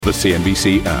The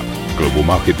CNBC app. Global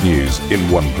market news in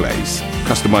one place.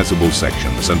 Customizable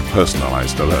sections and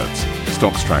personalized alerts.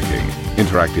 Stocks tracking,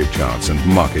 interactive charts and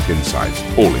market insights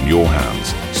all in your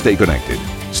hands. Stay connected.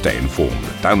 Stay informed.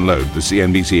 Download the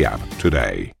CNBC app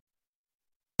today.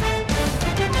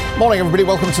 Morning, everybody.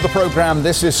 Welcome to the programme.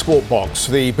 This is Squawk Box.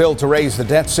 The bill to raise the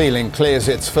debt ceiling clears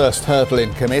its first hurdle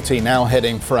in committee, now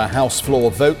heading for a House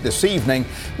floor vote this evening,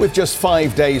 with just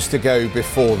 5 days to go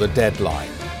before the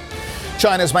deadline.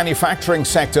 China's manufacturing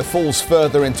sector falls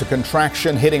further into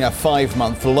contraction, hitting a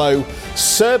 5-month low.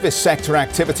 Service sector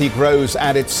activity grows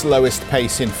at its slowest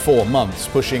pace in 4 months,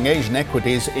 pushing Asian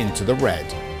equities into the red.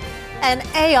 An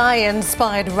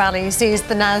AI-inspired rally sees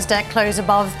the Nasdaq close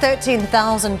above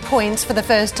 13,000 points for the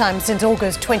first time since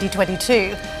August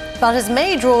 2022. But as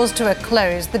May draws to a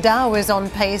close, the Dow is on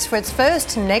pace for its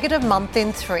first negative month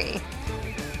in 3.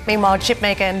 Meanwhile,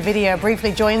 chipmaker Nvidia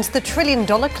briefly joins the $1 trillion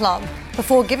club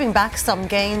before giving back some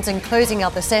gains and closing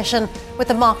out the session with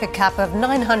a market cap of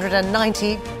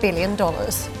 $990 billion.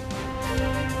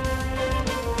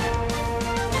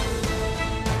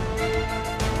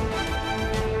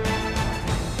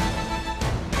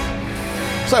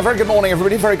 So, very good morning,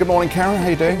 everybody. Very good morning, Karen. How are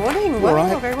you doing? Good morning. Well,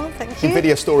 right. Very well, thank you.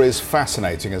 Nvidia story is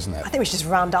fascinating, isn't it? I think we should just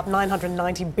round up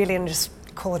 990 billion, just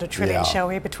call it a trillion, shall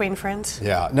we, between friends?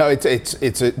 Yeah, no,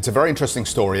 it's a very interesting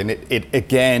story, and it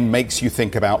again makes you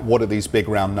think about what do these big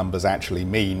round numbers actually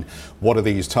mean? What do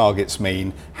these targets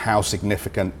mean? How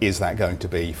significant is that going to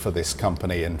be for this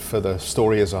company and for the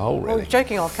story as a whole, really? Well,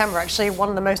 joking off camera, actually, one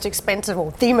of the most expensive,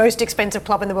 or the most expensive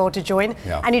club in the world to join,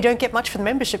 and you don't get much for the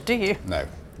membership, do you? No.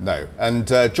 And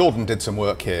Jordan did some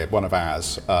work here, one of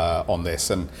ours, on this,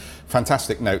 and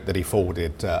fantastic note that he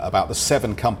forwarded about the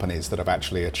 7 companies that have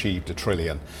actually achieved $1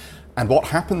 trillion and what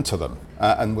happened to them.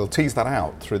 And we'll tease that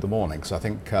out through the morning. So I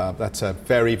think that's a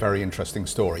very, very interesting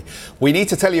story. We need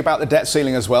to tell you about the debt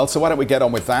ceiling as well. So why don't we get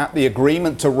on with that? The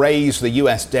agreement to raise the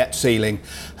US debt ceiling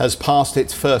has passed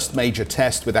its first major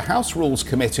test, with the House Rules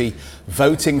Committee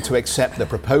voting to accept the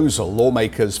proposal.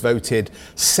 Lawmakers voted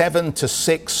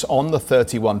 7-6 on the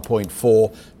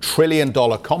 $31.4 trillion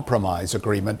compromise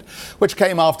agreement, which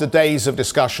came after days of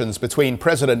discussions between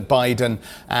President Biden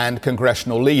and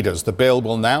congressional leaders. The bill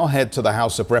will now head to the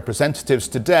House of Representatives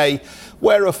today,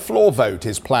 where a floor vote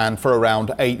is planned for around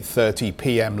 8:30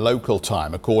 p.m. local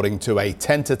time, according to a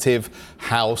tentative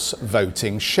House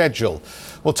voting schedule.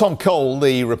 Well, Tom Cole,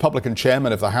 the Republican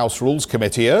chairman of the House Rules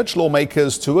Committee, urged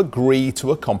lawmakers to agree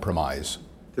to a compromise.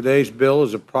 Today's bill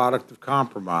is a product of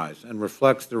compromise and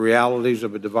reflects the realities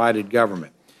of a divided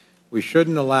government. We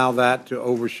shouldn't allow that to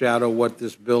overshadow what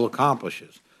this bill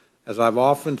accomplishes. As I've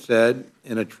often said,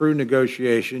 in a true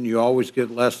negotiation, you always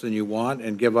get less than you want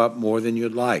and give up more than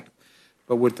you'd like.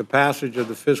 But with the passage of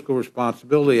the Fiscal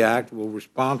Responsibility Act, we'll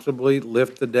responsibly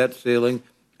lift the debt ceiling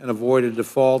and avoid a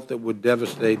default that would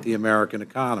devastate the American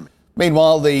economy.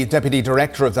 Meanwhile, the deputy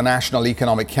director of the National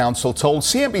Economic Council told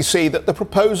CNBC that the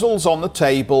proposals on the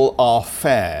table are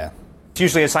fair. It's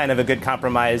usually a sign of a good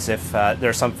compromise if there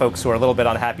are some folks who are a little bit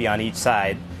unhappy on each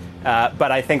side.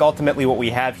 But I think ultimately what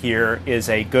we have here is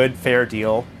a good, fair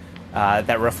deal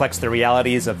that reflects the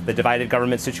realities of the divided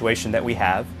government situation that we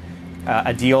have.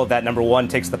 A deal that, number one,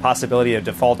 takes the possibility of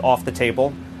default off the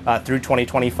table through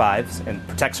 2025 and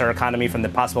protects our economy from the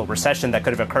possible recession that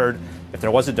could have occurred if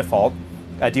there was a default.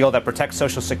 A deal that protects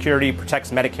Social Security,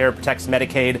 protects Medicare, protects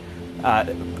Medicaid,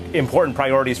 important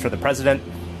priorities for the president.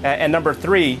 And number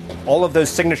three, all of those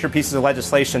signature pieces of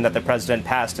legislation that the president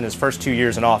passed in his first 2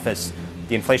 years in office,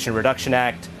 the Inflation Reduction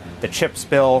Act, the CHIPS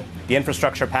bill, the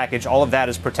infrastructure package, all of that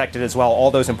is protected as well.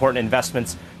 All those important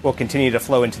investments will continue to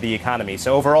flow into the economy.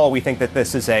 So overall, we think that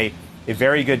this is a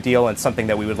very good deal and something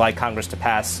that we would like Congress to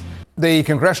pass. The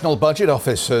Congressional Budget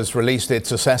Office has released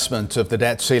its assessment of the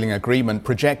debt ceiling agreement,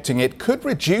 projecting it could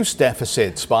reduce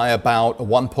deficits by about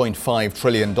 $1.5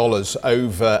 trillion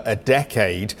over a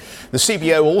decade. The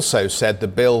CBO also said the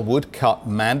bill would cut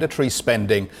mandatory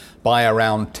spending by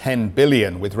around $10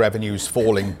 billion, with revenues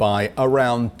falling by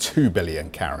around $2 billion,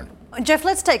 Karen. Jeff,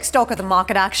 let's take stock of the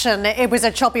market action. It was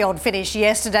a choppy old finish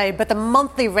yesterday, but the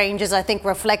monthly ranges, I think,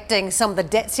 reflecting some of the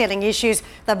debt ceiling issues,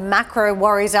 the macro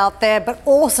worries out there, but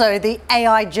also the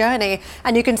AI journey.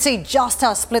 And you can see just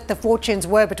how split the fortunes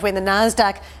were between the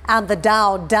Nasdaq and the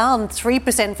Dow, down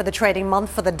 3% for the trading month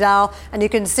for the Dow. And you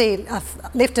can see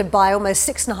lifted by almost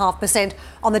 6.5%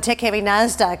 on the tech-heavy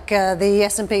Nasdaq. The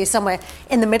S&P is somewhere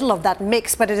in the middle of that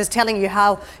mix, but it is telling you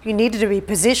how you needed to be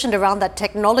positioned around that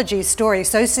technology story,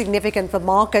 so significant for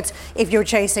markets if you're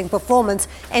chasing performance.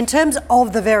 In terms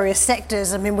of the various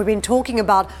sectors, I mean, we've been talking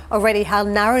about already how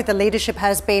narrow the leadership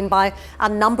has been by a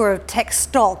number of tech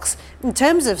stocks. In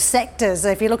terms of sectors,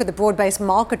 if you look at the broad-based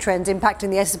market trends impacting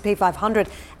the S&P 500,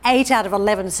 8 out of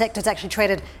 11 sectors actually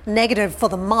traded negative for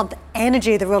the month.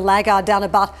 Energy, the real laggard, down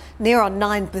about near on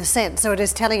 9%. So it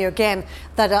is telling you again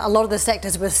that a lot of the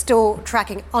sectors were still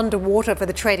tracking underwater for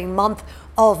the trading month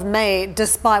of May,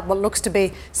 despite what looks to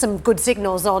be some good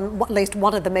signals on at least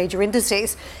one of the major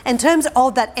indices. In terms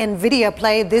of that Nvidia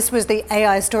play, this was the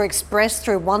AI story expressed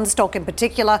through one stock in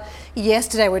particular.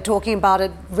 Yesterday, we're talking about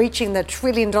it reaching the $1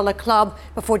 trillion club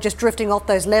before just drifting off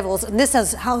those levels. And this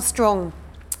is how strong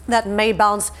that May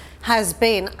bounce has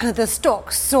been. The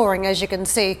stock soaring, as you can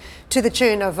see, to the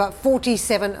tune of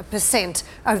 47%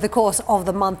 over the course of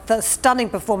the month. A stunning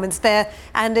performance there,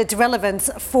 and its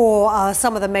relevance for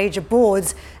some of the major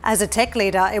boards as a tech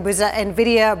leader. It was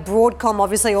Nvidia, Broadcom,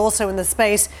 obviously also in the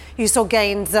space. You saw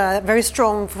gains very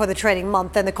strong for the trading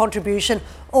month, and the contribution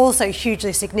also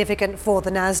hugely significant for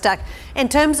the Nasdaq. In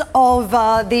terms of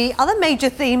the other major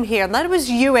theme here, and that was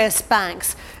US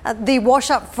banks. The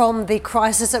wash up from the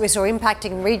crisis that we saw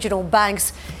impacting regional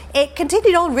banks, it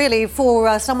continued on really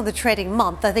for some of the trading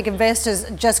month. I think investors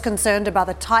are just concerned about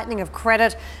the tightening of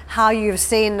credit, how you've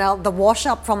seen the wash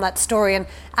up from that story, and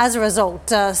as a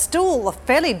result, still a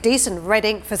fairly decent red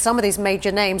ink for some of these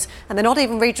major names. And they're not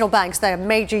even regional banks, they are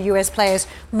major US players.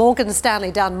 Morgan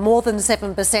Stanley down more than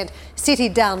 7%,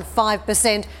 Citi down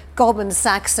 5%, Goldman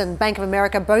Sachs and Bank of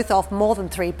America both off more than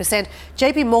 3%.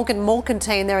 JP Morgan more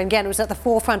contained there, and again, it was at the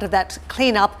forefront of that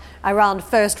cleanup around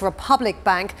First Republic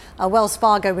Bank. Wells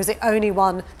Fargo was the only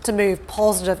one to move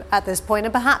positive at this point,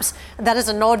 and perhaps that is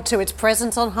a nod to its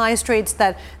presence on high streets,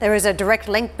 that there is a direct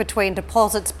link between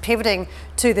deposits pivoting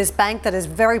to this bank that is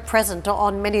very present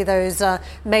on many of those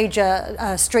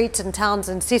major streets and towns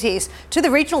and cities, to the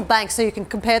regional banks, so you can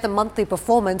compare the monthly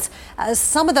performance.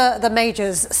 Some of the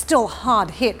majors still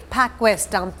hard hit.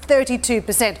 PacWest down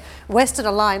 32%, Western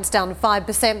Alliance down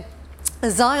 5%.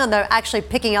 Zion, though, actually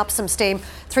picking up some steam,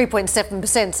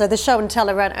 3.7%. So the show and tell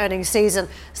around earnings season,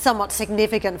 somewhat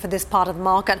significant for this part of the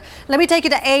market. Let me take you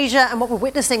to Asia, and what we're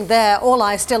witnessing there, all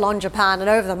eyes still on Japan. And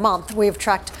over the month, we've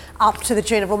tracked up to the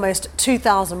tune of almost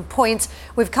 2,000 points.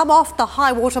 We've come off the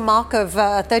high water mark of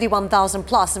 31,000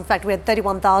 plus. In fact, we had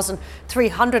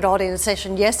 31,300 odd in a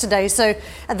session yesterday. So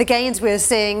the gains we're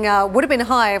seeing would have been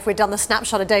higher if we'd done the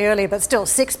snapshot a day earlier, but still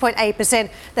 6.8%.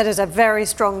 That is a very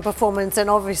strong performance. And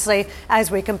obviously, as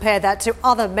we compare that to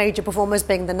other major performers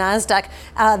being the Nasdaq,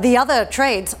 the other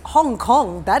trades, Hong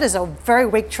Kong, that is a very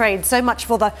weak trade. So much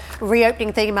for the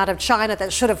reopening theme out of China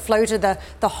that should have floated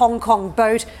the Hong Kong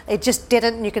boat. It just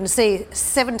didn't. And you can see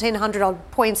 1,700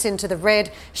 odd points into the red.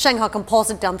 Shanghai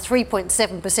Composite down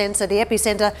 3.7%. So the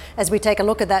epicenter as we take a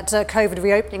look at that COVID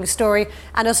reopening story.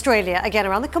 And Australia, again,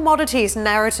 around the commodities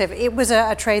narrative, it was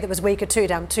a trade that was weaker too,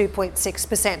 down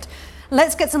 2.6%.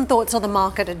 Let's get some thoughts on the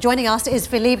market. Joining us is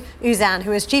Philippe Uzan,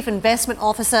 who is Chief Investment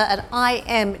Officer at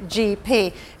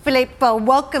IMGP. Philippe,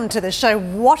 welcome to the show.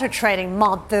 What a trading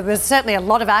month. There was certainly a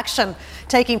lot of action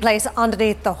taking place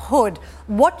underneath the hood.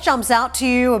 What jumps out to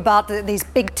you about these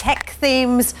big tech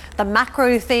themes, the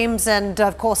macro themes, and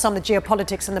of course some of the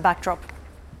geopolitics in the backdrop?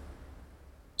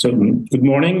 So, good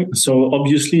morning. So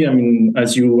obviously, I mean,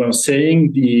 as you were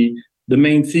saying, the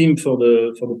main theme for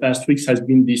the past weeks has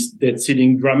been this debt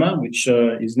ceiling drama, which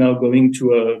is now going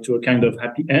to a kind of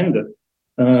happy end.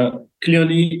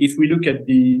 Clearly, if we look at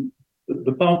the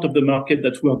part of the market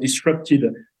that were disrupted,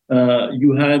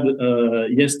 you had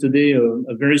yesterday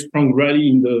a very strong rally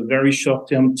in the very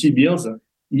short-term T-bills.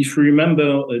 If you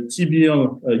remember,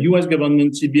 T-bill, U.S.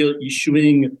 government T-bill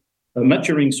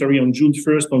maturing on June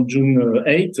 1st, on June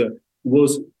 8th,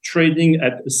 was trading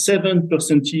at a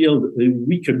 7% yield a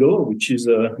week ago, which is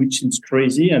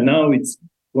crazy, and now it's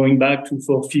going back to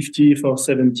 450,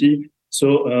 470.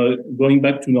 So going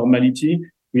back to normality.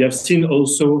 We have seen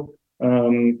also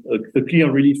a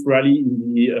clear relief rally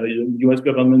in the U.S.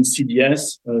 government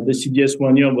CDS. The CDS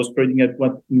 1 year was trading at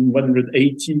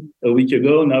 180 a week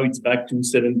ago. Now it's back to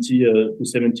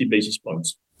 70 basis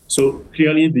points. So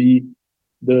clearly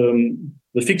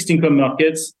the fixed income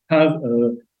markets have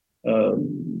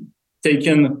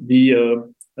taken the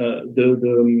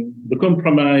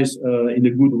compromise in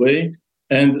a good way,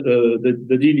 and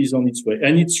the deal is on its way.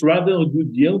 And it's rather a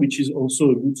good deal, which is also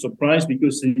a good surprise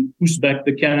because it pushed back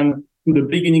the can to the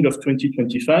beginning of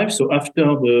 2025, so after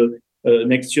the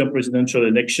next year presidential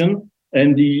election,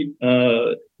 and the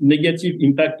negative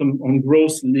impact on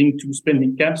growth linked to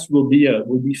spending caps will be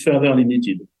further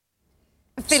limited.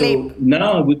 Philippe. So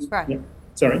now,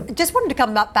 Sorry? Just wanted to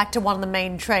come back to one of the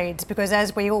main trades, because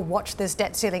as we all watch this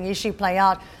debt ceiling issue play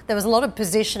out, there was a lot of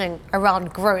positioning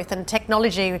around growth and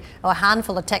technology, or a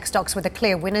handful of tech stocks were the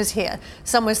clear winners here.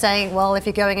 Some were saying, well, if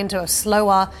you're going into a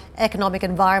slower economic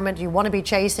environment, you want to be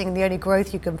chasing the only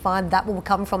growth you can find, that will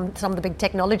come from some of the big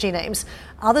technology names.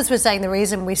 Others were saying the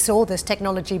reason we saw this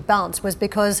technology bounce was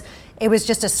because it was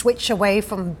just a switch away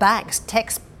from banks.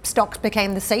 Tech stocks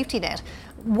became the safety net.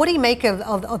 What do you make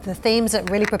of the themes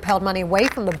that really propelled money away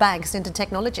from the banks into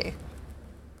technology?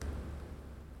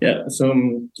 Yeah, so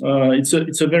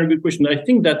it's a very good question. I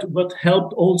think that what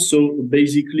helped also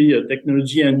basically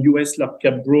technology and US large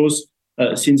cap growth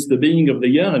since the beginning of the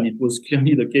year, and it was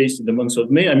clearly the case in the month of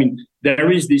May. I mean,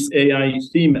 there is this AI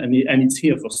theme, and it's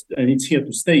here to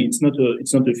stay. It's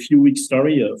not a few week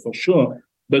story for sure,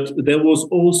 but there was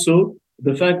also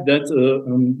the fact that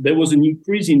there was an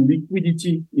increase in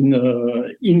liquidity in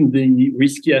the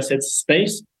risky assets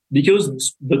space,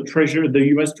 because the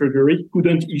U.S. Treasury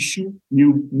couldn't issue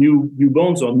new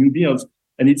bonds or new deals.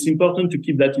 And it's important to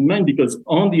keep that in mind, because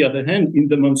on the other hand, in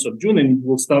the month of June, and it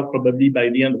will start probably by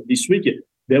the end of this week,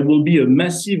 there will be a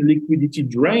massive liquidity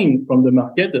drain from the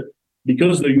market,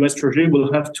 because the U.S. Treasury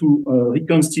will have to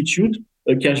reconstitute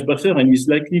a cash buffer and is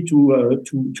likely to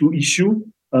issue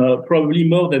probably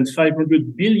more than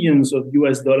 $500 billion of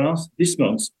US dollars this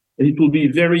month. And it will be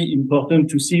very important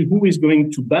to see who is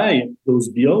going to buy those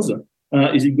bills.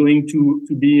 Is it going to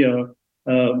be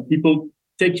people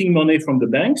taking money from the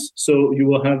banks? So you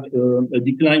will have a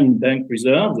decline in bank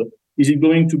reserves. Is it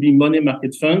going to be money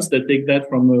market funds that take that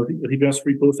from reverse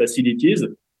repo facilities?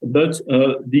 But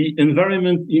the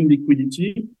environment in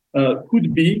liquidity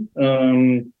could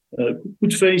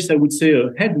face, I would say,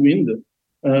 a headwind.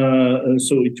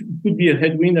 So it could be a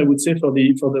headwind, I would say, for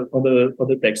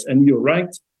the techs. And you're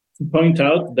right to point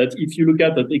out that if you look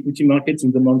at the equity markets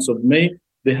in the months of May,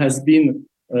 there has been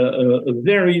a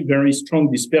very, very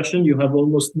strong dispersion. You have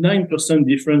almost 9%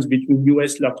 difference between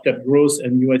US large cap growth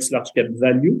and US large cap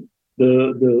value.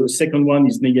 The second one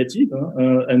is negative,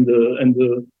 and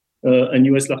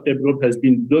US large cap growth has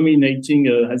been dominating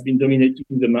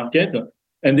the market.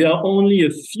 And there are only a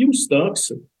few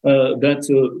stocks that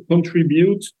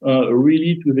contribute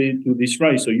really to this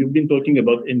rise. So you've been talking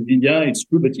about NVIDIA, it's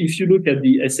true, but if you look at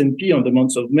the S&P on the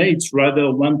month of May, it's rather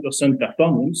 1%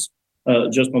 performance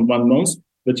just on 1 month.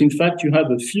 But in fact, you have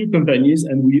a few companies,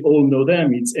 and we all know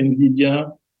them. It's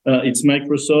NVIDIA, it's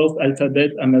Microsoft,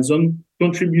 Alphabet, Amazon,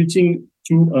 contributing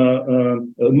to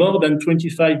more than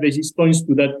 25 basis points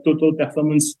to that total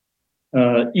performance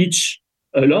each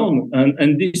alone.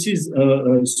 And this is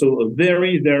so a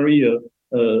very, very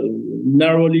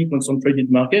narrowly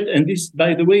concentrated market. And this,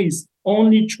 by the way, is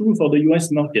only true for the US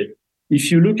market.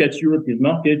 If you look at European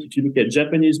market, if you look at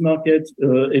Japanese market,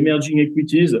 emerging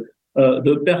equities,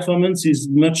 the performance is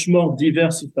much more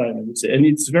diversified, I would say. And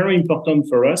it's very important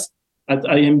for us. At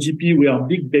IMGP, we are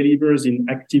big believers in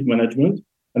active management.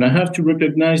 And I have to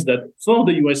recognize that for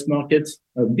the US market,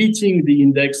 beating the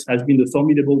index has been a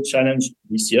formidable challenge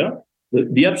this year.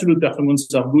 The absolute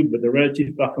performances are good, but the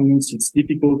relative performance, it's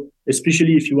difficult,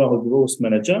 especially if you are a growth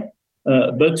manager.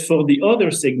 But for the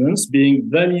other segments, being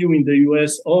value in the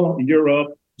US or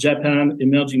Europe, Japan,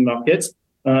 emerging markets,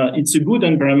 it's a good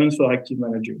environment for active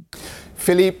managing.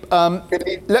 Philippe,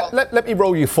 let me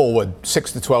roll you forward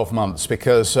 6 to 12 months,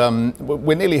 because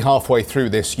we're nearly halfway through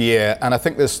this year, and I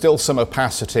think there's still some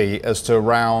opacity as to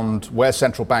around where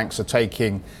central banks are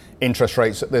taking interest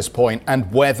rates at this point, and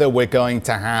whether we're going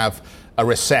to have a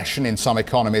recession in some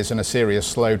economies and a serious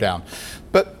slowdown.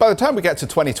 But by the time we get to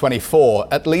 2024,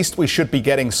 at least we should be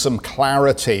getting some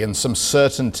clarity and some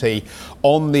certainty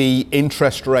on the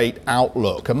interest rate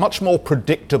outlook, a much more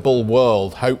predictable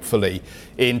world, hopefully,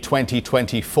 in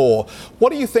 2024.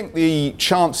 What do you think the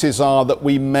chances are that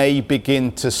we may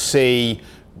begin to see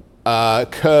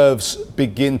curves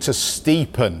begin to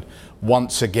steepen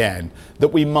once again, that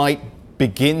we might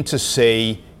begin to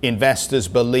see investors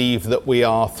believe that we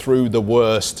are through the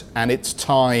worst and it's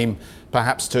time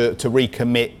perhaps to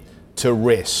recommit to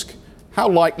risk? How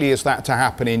likely is that to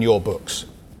happen in your books?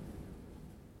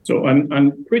 So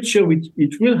I'm pretty sure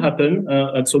it will happen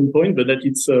at some point, but that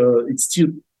it's still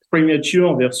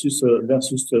premature versus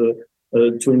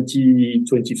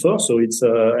 2024. So it's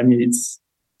it's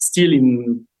still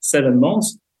in 7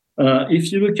 months.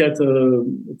 If you look at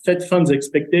Fed funds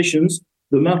expectations,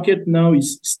 the market now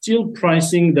is still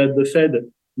pricing that the Fed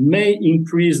may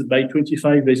increase by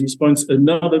 25 basis points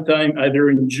another time, either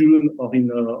in June or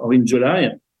in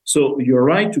July. So you're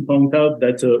right to point out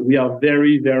that we are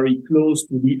very, very close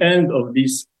to the end of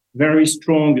this very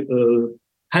strong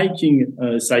hiking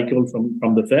cycle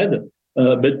from the Fed.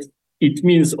 But it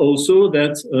means also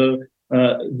that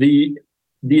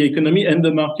the economy and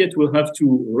the market will have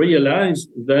to realize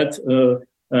that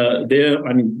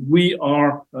we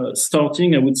are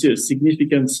starting, I would say, a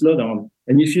significant slowdown.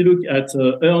 And if you look at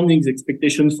earnings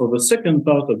expectations for the second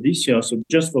part of this year, so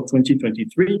just for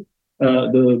 2023,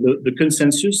 the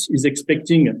consensus is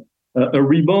expecting a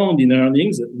rebound in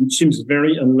earnings, which seems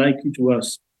very unlikely to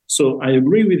us. So I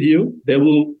agree with you. There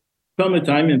will come a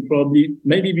time, and probably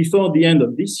maybe before the end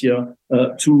of this year,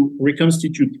 to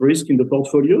reconstitute risk in the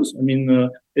portfolios. I mean,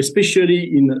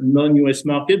 especially in non-US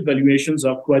market, valuations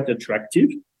are quite attractive.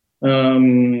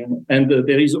 And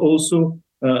there is also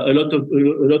a lot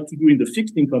to do in the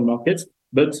fixed income markets.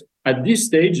 But at this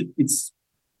stage, it's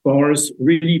for us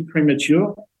really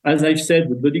premature. As I've said,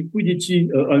 the liquidity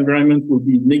environment will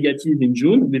be negative in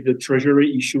June, with the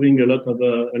Treasury issuing a lot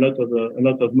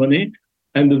of money,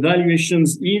 and the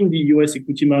valuations in the U.S.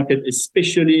 equity market,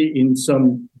 especially in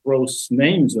some growth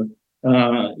names,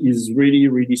 is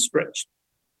really stretched.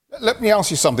 Let me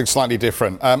ask you something slightly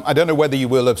different. I don't know whether you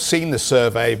will have seen the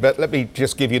survey, but let me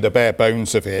just give you the bare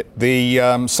bones of it. The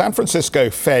San Francisco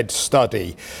Fed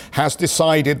study has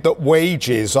decided that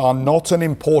wages are not an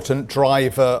important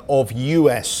driver of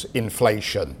US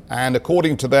inflation. And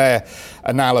according to their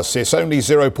analysis, only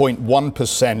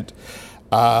 0.1%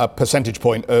 percentage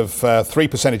point of 3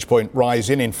 percentage point rise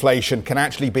in inflation can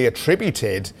actually be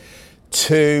attributed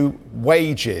to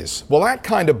wages. Well, that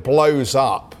kind of blows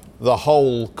up the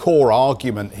whole core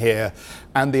argument here,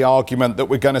 and the argument that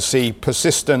we're going to see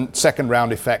persistent second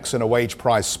round effects and a wage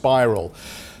price spiral.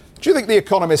 Do you think the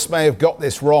economists may have got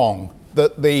this wrong,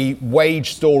 that the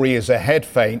wage story is a head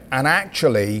feint, and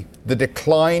actually the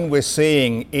decline we're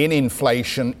seeing in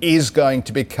inflation is going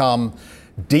to become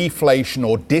deflation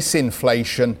or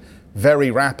disinflation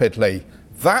very rapidly?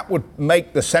 That would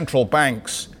make the central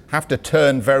banks have to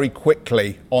turn very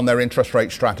quickly on their interest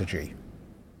rate strategy.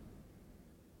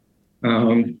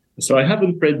 So I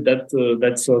haven't read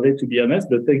that survey, to be honest,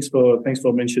 but thanks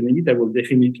for mentioning it. I will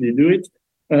definitely do it.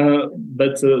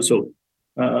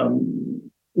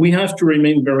 We have to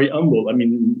remain very humble. I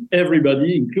mean,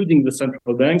 everybody, including the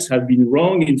central banks, have been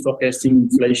wrong in forecasting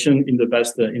inflation in the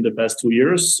past 2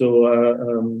 years.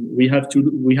 So we have to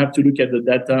look at the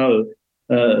data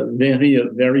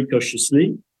very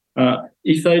cautiously.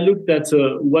 If I looked at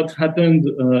what happened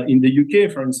in the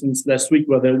UK, for instance, last week,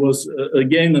 where there was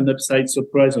again an upside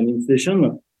surprise on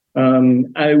inflation,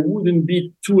 I wouldn't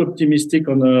be too optimistic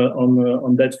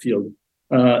on that field.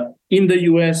 In the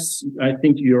US, I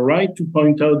think you're right to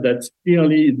point out that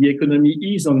clearly the economy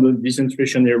is on the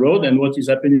disinflationary road, and what is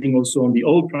happening also on the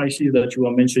oil prices that you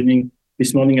are mentioning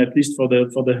this morning, at least for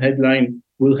the headline,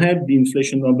 will help the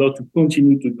inflation number to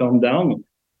continue to come down.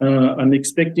 I'm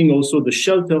expecting also the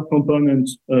shelter component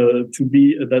to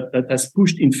be that has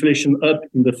pushed inflation up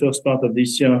in the first part of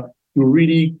this year to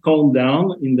really calm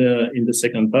down in the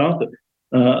second part.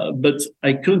 But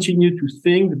I continue to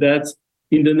think that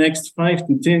in the next 5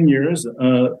 to 10 years,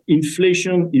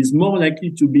 inflation is more likely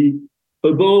to be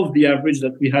above the average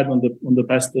that we had on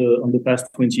the past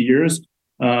 20 years.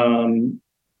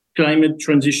 Climate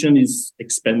transition is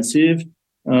expensive.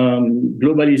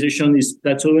 Globalization is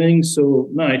plateauing. So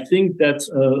no, I think that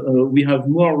we have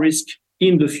more risk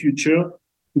in the future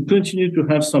to continue to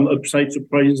have some upside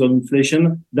surprises on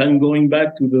inflation than going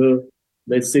back to the,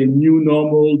 let's say, new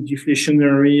normal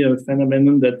deflationary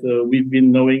phenomenon that we've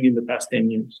been knowing in the past 10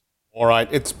 years. All right.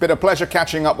 It's been a pleasure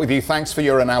catching up with you. Thanks for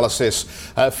your analysis.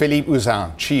 Philippe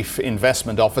Ouzin, Chief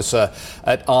Investment Officer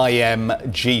at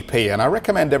IMGP. And I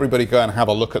recommend everybody go and have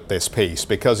a look at this piece,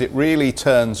 because it really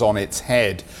turns on its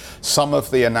head some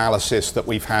of the analysis that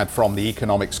we've had from the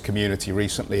economics community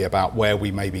recently about where we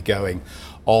may be going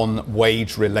on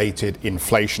wage-related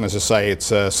inflation. As I say, it's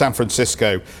San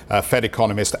Francisco Fed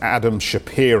economist Adam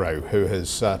Shapiro who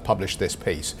has published this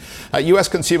piece. US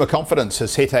consumer confidence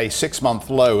has hit a 6-month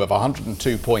low of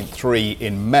 102.3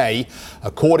 in May,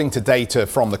 according to data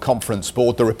from the Conference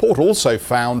Board. The report also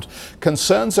found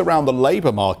concerns around the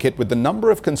labour market, with the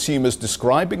number of consumers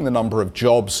describing the number of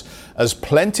jobs as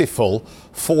plentiful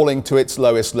falling to its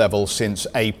lowest level since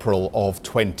April of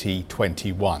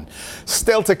 2021.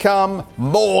 Still to come,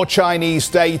 more Chinese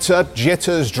data,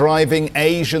 jitters driving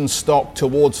Asian stock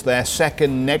towards their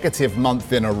second negative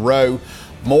month in a row.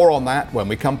 More on that when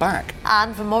we come back.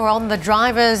 And for more on the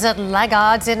drivers and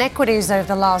laggards in equities over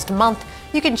the last month,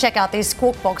 you can check out the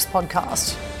Squawk Box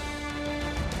podcast.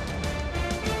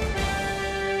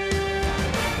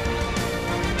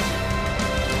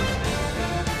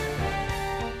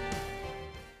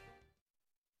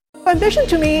 Ambition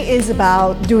to me is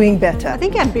about doing better. I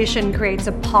think ambition creates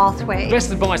a pathway. The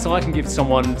best advice I can give to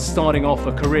someone starting off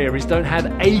a career is don't have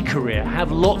a career,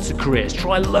 have lots of careers,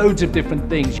 try loads of different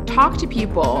things. Talk to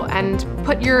people and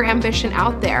put your ambition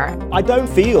out there. I don't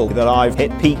feel that I've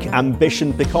hit peak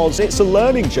ambition because it's a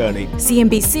learning journey.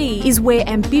 CNBC is where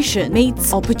ambition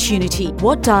meets opportunity.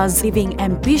 What does living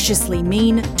ambitiously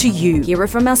mean to you? Hear it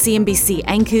from our CNBC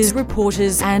anchors,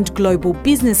 reporters, and global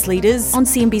business leaders on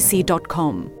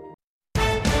CNBC.com.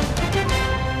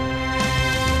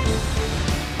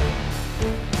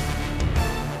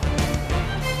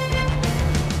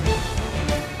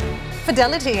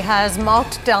 Fidelity has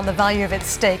marked down the value of its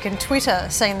stake in Twitter,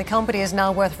 saying the company is now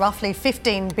worth roughly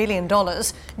 $15 billion,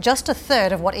 just a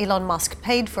third of what Elon Musk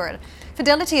paid for it.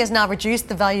 Fidelity has now reduced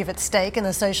the value of its stake in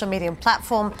the social media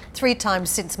platform 3 times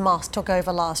since Musk took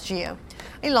over last year.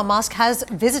 Elon Musk has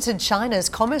visited China's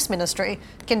Commerce Ministry,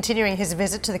 continuing his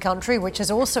visit to the country, which has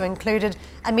also included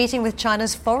a meeting with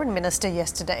China's foreign minister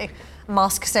yesterday.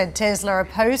 Musk said Tesla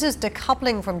opposes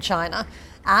decoupling from China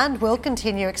and will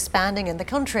continue expanding in the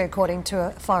country, according to a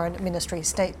foreign ministry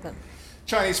statement.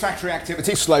 Chinese factory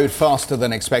activity slowed faster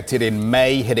than expected in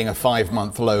May, hitting a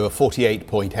 5-month low of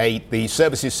 48.8. The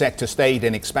services sector stayed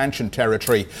in expansion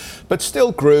territory, but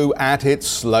still grew at its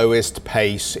slowest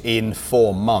pace in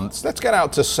 4 months. Let's get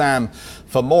out to Sam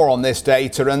for more on this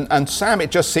data. And Sam, it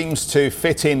just seems to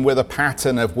fit in with a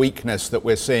pattern of weakness that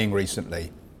we're seeing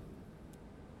recently.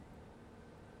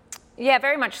 Yeah,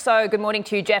 very much so. Good morning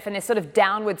to you, Jeff. And this sort of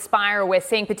downward spiral we're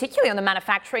seeing, particularly on the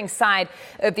manufacturing side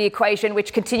of the equation,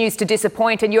 which continues to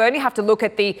disappoint. And you only have to look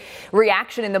at the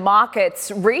reaction in the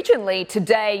markets regionally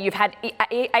today. You've had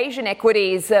Asian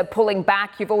equities pulling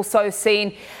back. You've also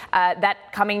seen that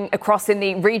coming across in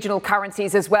the regional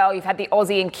currencies as well. You've had the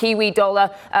Aussie and Kiwi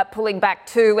dollar pulling back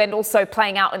too, and also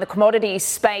playing out in the commodities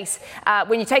space.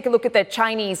 When you take a look at the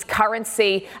Chinese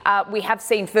currency, we have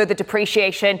seen further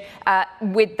depreciation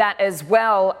with that as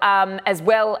well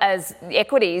as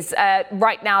equities.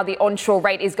 Right now, the onshore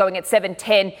rate is going at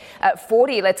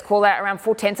 7.1040. Let's call that around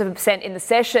 0.4% in the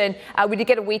session. We did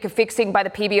get a week of fixing by the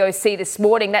PBOC this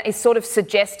morning. That is sort of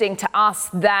suggesting to us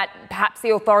that perhaps the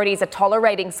authorities are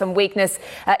tolerating some weakness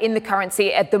in the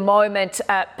currency at the moment.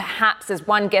 Perhaps, as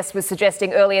one guest was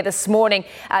suggesting earlier this morning,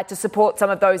 to support some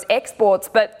of those exports.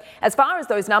 But as far as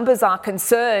those numbers are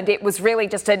concerned, it was really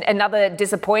just another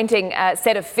disappointing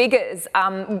set of figures.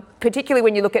 Particularly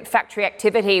when you look at factory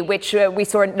activity, which we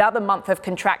saw another month of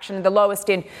contraction, the lowest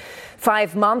in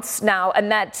 5 months now,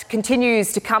 and that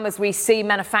continues to come as we see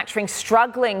manufacturing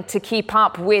struggling to keep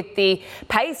up with the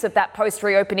pace of that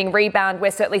post-reopening rebound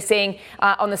we're certainly seeing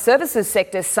on the services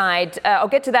sector side. I'll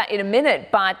get to that in a minute,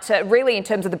 but really in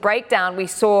terms of the breakdown, we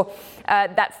saw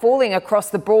that falling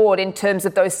across the board in terms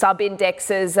of those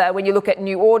sub-indexes when you look at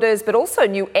new orders, but also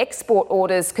new export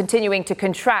orders continuing to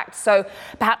contract. So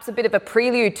perhaps a bit of a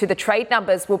prelude to the trade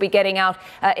numbers we'll be getting out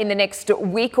in the next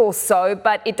week or so,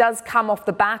 but it does come off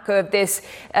the back of this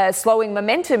slowing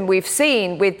momentum we've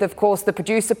seen with, of course, the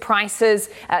producer prices,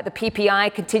 the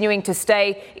PPI continuing to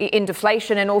stay in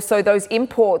deflation, and also those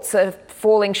imports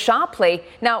falling sharply.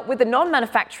 Now, with the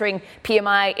non-manufacturing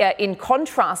PMI in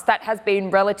contrast, that has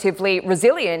been relatively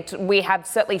resilient. We have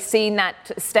certainly seen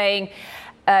that staying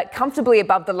comfortably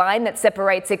above the line that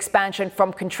separates expansion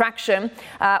from contraction,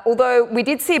 although we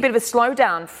did see a bit of a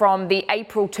slowdown from the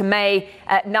April to May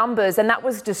numbers, and that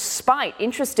was despite,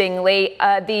 interestingly,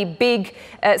 the big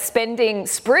spending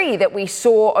spree that we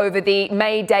saw over the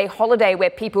May Day holiday where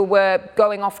people were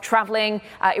going off travelling.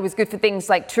 It was good for things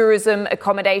like tourism,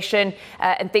 accommodation,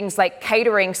 and things like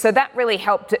catering, so that really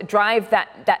helped drive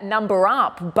that number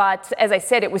up. But as I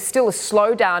said, it was still a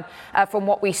slowdown from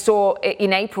what we saw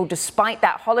in April despite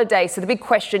that holiday. So the big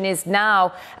question is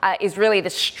now is really the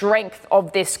strength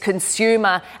of this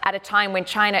consumer at a time when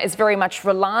China is very much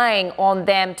relying on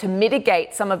them to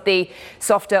mitigate some of the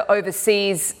softer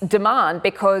overseas demand,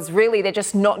 because really they're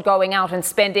just not going out and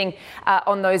spending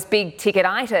on those big ticket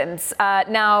items.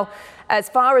 Now, as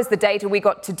far as the data we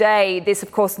got today, this,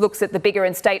 of course, looks at the bigger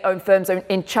and state-owned firms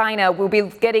in China. We'll be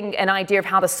getting an idea of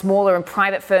how the smaller and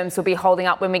private firms will be holding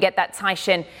up when we get that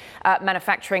Taishan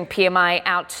manufacturing PMI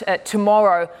out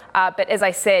tomorrow. But as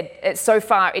I said, so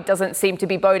far it doesn't seem to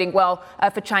be boding well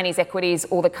for Chinese equities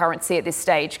or the currency at this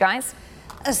stage, guys.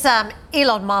 Sam,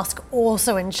 Elon Musk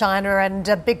also in China,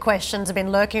 and big questions have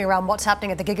been lurking around what's happening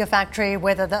at the Gigafactory,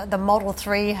 whether the Model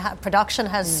 3 production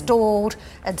has stalled,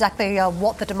 exactly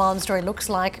what the demand story looks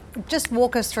like. Just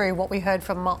walk us through what we heard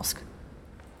from Musk.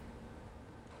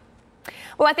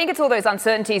 Well, I think it's all those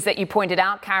uncertainties that you pointed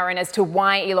out, Karen, as to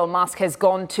why Elon Musk has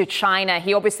gone to China.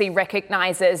 He obviously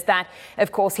recognizes that,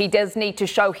 of course, he does need to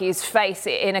show his face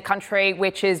in a country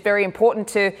which is very important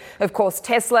to, of course,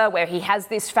 Tesla, where he has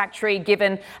this factory,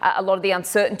 given a lot of the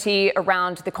uncertainty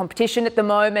around the competition at the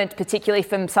moment, particularly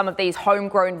from some of these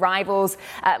homegrown rivals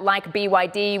like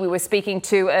BYD. We were speaking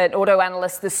to an auto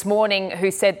analyst this morning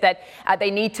who said that they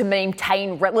need to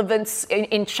maintain relevance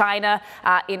in China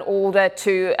in order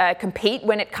to compete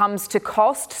when it comes to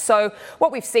cost. So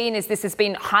what we've seen is this has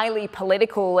been highly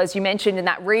political, as you mentioned in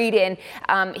that read-in.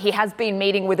 He has been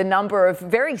meeting with a number of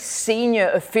very senior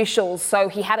officials. So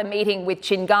he had a meeting with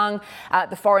Qin Gang,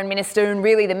 the foreign minister, and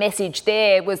really the message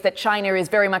there was that China is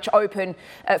very much open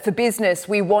for business.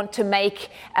 We want to make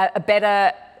a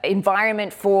better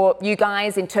environment for you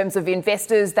guys in terms of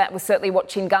investors. That was certainly what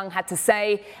Qin Gang had to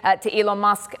say to Elon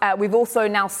Musk. We've also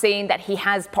now seen that he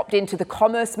has popped into the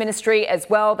Commerce Ministry as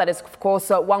well. That is, of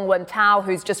course, Wang Wentao,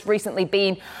 who's just recently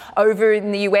been over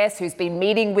in the US, who's been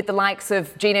meeting with the likes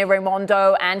of Gina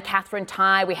Raimondo and Catherine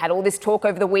Tai. We had all this talk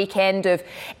over the weekend of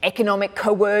economic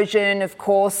coercion, of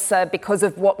course, because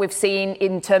of what we've seen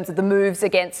in terms of the moves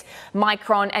against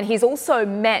Micron. And he's also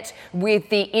met with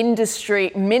the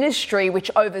industry ministry, which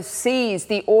oversees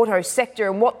the auto sector.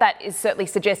 And what that is certainly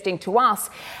suggesting to us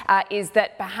is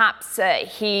that perhaps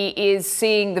he is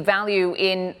seeing the value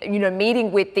in,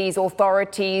 meeting with these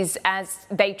authorities as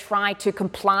they try to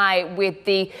comply with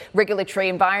the regulatory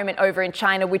environment over in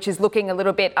China, which is looking a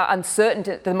little bit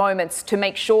uncertain at the moment, to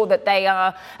make sure that they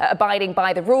are abiding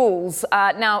by the rules.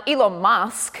 Now, Elon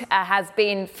Musk has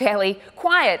been fairly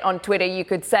quiet on Twitter, you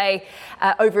could say,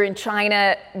 over in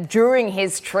China during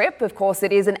his trip. Of course,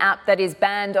 it is an app that is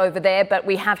banned over there, but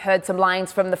we have heard some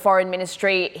lines from the foreign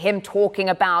ministry, him talking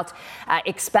about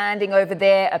expanding over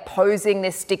there, opposing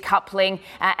this decoupling,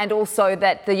 and also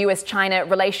that the US-China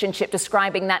relationship,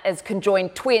 describing that as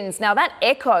conjoined twins. Now, that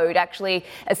echoed actually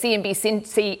a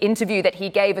CNBC interview that he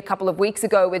gave a couple of weeks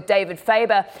ago with David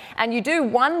Faber, and you do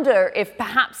wonder if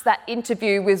perhaps that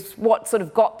interview was what sort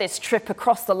of got this trip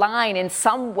across the line in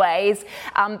some ways,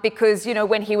 because,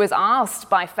 when he was asked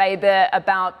by Faber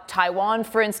about Taiwan,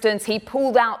 for instance, he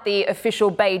pulled out the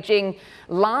official Beijing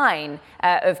line,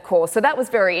 of course. So that was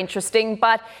very interesting.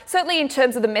 But certainly in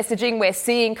terms of the messaging we're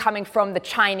seeing coming from the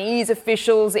Chinese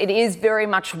officials, it is very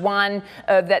much one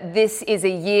that this is a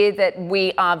year that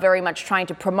we are very much trying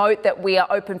to promote, that we are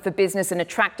open for business and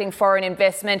attracting foreign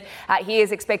investment. He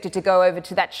is expected to go over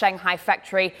to that Shanghai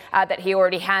factory that he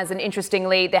already has. And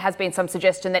interestingly, there has been some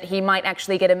suggestion that he might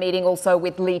actually get a meeting also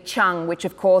with Li Chang, which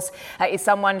of course is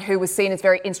someone who was seen as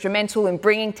very instrumental in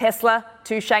bringing Tesla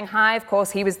to Shanghai. Of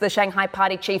course, he was the Shanghai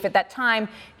party chief at that time.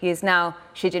 He is now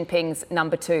Xi Jinping's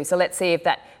number 2. So let's see if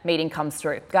that meeting comes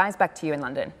through. Guys, back to you in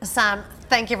London. Sam,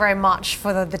 thank you very much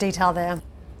for the detail there.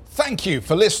 Thank you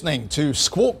for listening to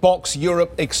Squawk Box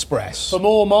Europe Express. For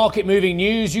more market-moving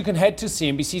news, you can head to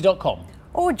cnbc.com.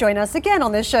 Or join us again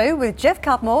on the show with Jeff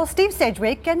Cutmore, Steve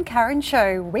Sedgwick and Karen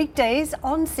Cho, weekdays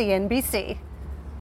on CNBC.